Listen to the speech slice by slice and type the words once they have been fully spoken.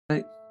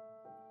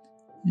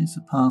Here's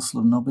a parcel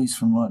of knobbies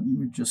from Lightning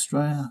Ridge,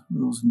 Australia,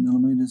 rules in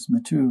millimetres.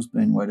 Material's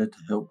been wetted to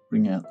help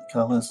bring out the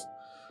colours.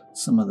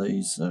 Some of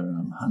these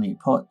are honey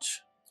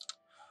potch,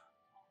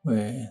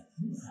 where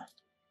the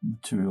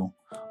material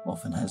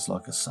often has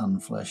like a sun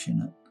flash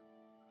in it.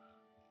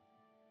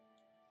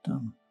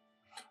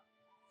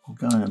 I'll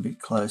go in a bit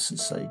closer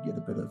so you get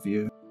a better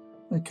view.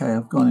 Okay,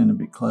 I've gone in a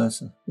bit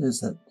closer. There's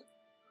that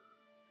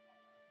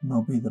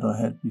knobby that I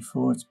had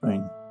before. It's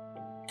been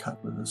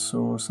cut with a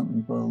saw or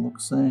something by the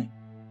looks there.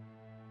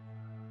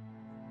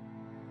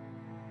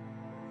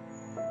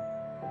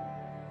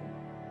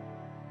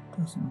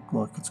 Doesn't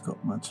look like it's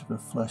got much of a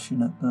flash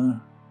in it though.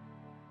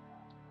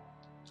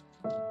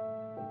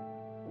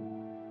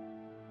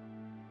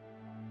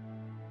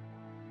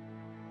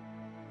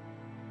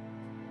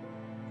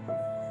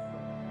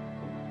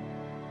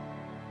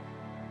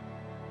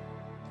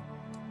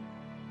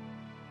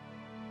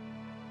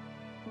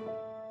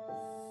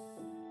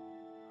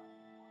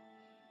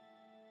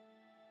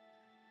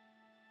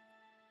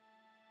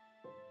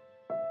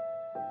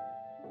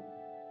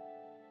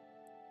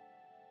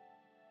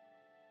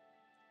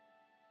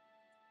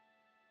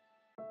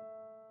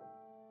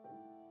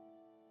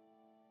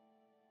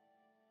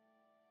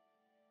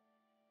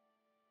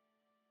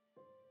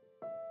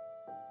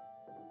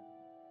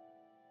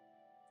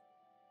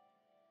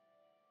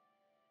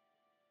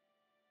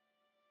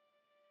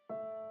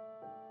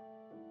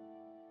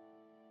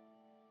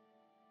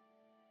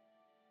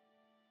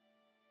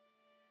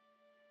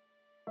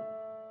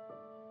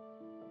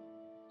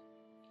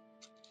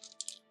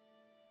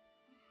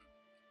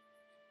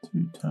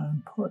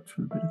 Two-tone potch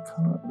with a bit of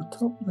colour at the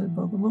top there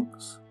by the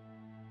looks.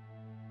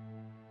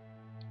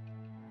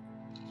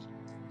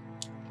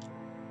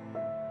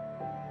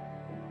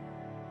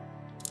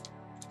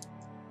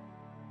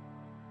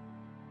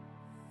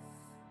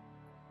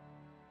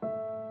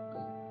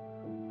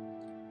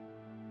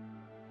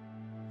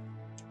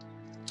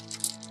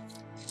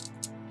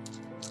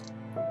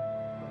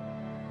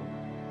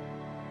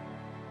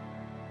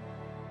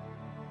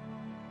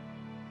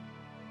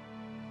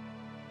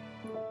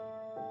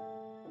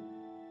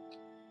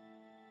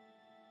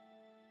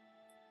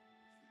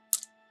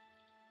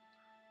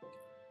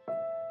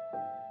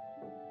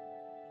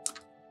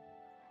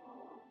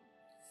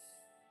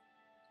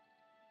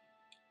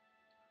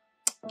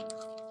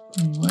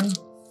 Anyway,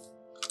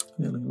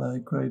 fairly low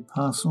grade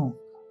parcel.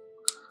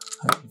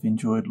 Hope you've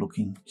enjoyed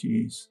looking.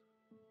 Cheers.